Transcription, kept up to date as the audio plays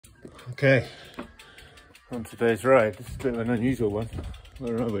Okay, on today's ride, this is a bit of an unusual one.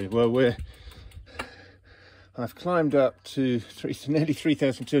 Where are we? Well, I've climbed up to nearly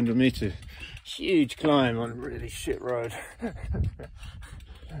 3,200 meters. Huge climb on a really shit road.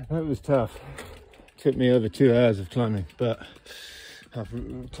 That was tough. Took me over 2 hours of climbing, but I've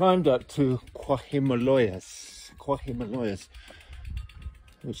climbed up to Cuajimaloyas,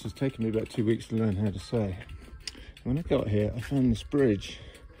 which has taken me about 2 weeks to learn how to say. When I got here, I found this bridge,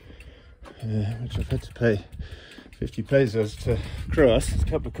 which I've had to pay 50 pesos to cross. It's a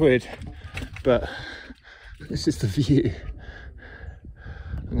couple of quid, but this is the view.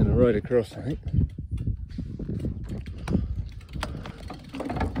 I'm going to ride across, I think.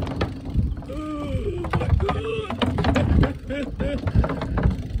 Oh my god!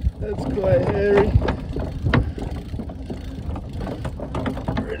 That's quite hairy.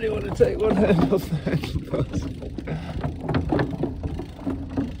 I really want to take one hand off the handlebars.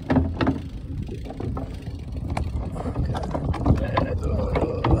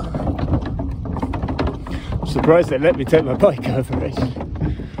 I'm surprised they let me take my bike over it.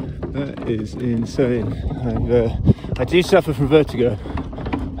 That is insane. I do suffer from vertigo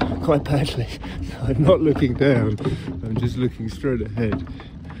quite badly. So I'm not looking down, I'm just looking straight ahead.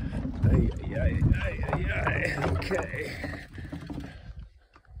 Okay.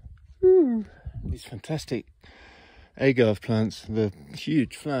 These fantastic agave plants, the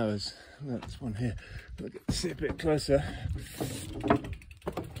huge flowers. That's one here. Look, see a bit closer.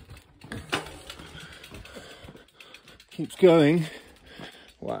 Keeps going.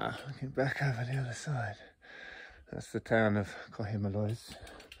 Wow, looking back over the other side. That's the town of Cuajimaloyas.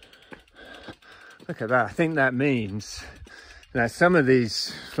 Look at that. I think that means that some of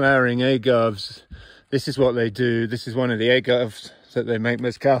these flowering agaves, this is what they do. This is one of the agaves that they make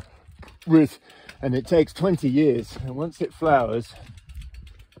mezcal with, and it takes 20 years. And once it flowers,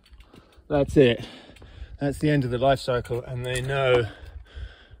 that's it. That's the end of the life cycle. And they know,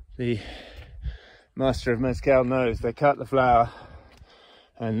 the master of mezcal knows, they cut the flower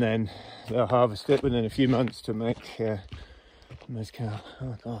and then they'll harvest it within a few months to make mezcal.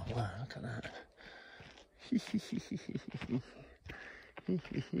 Oh god, wow, look at that.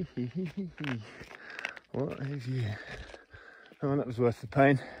 What a view. Oh, that was worth the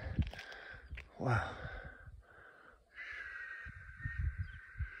pain. Wow.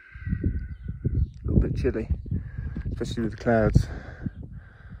 A little bit chilly, especially with the clouds.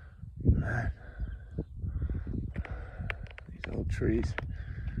 Man. These old trees.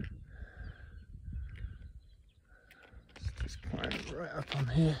 Let's just climb right up on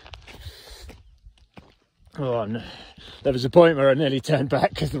here. Oh no, there was a point where I nearly turned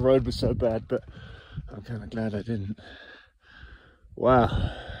back because the road was so bad, but I'm kind of glad I didn't.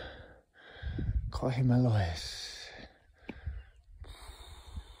 Wow. Cuajimaloyas.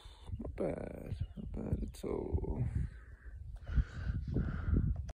 Not bad at all.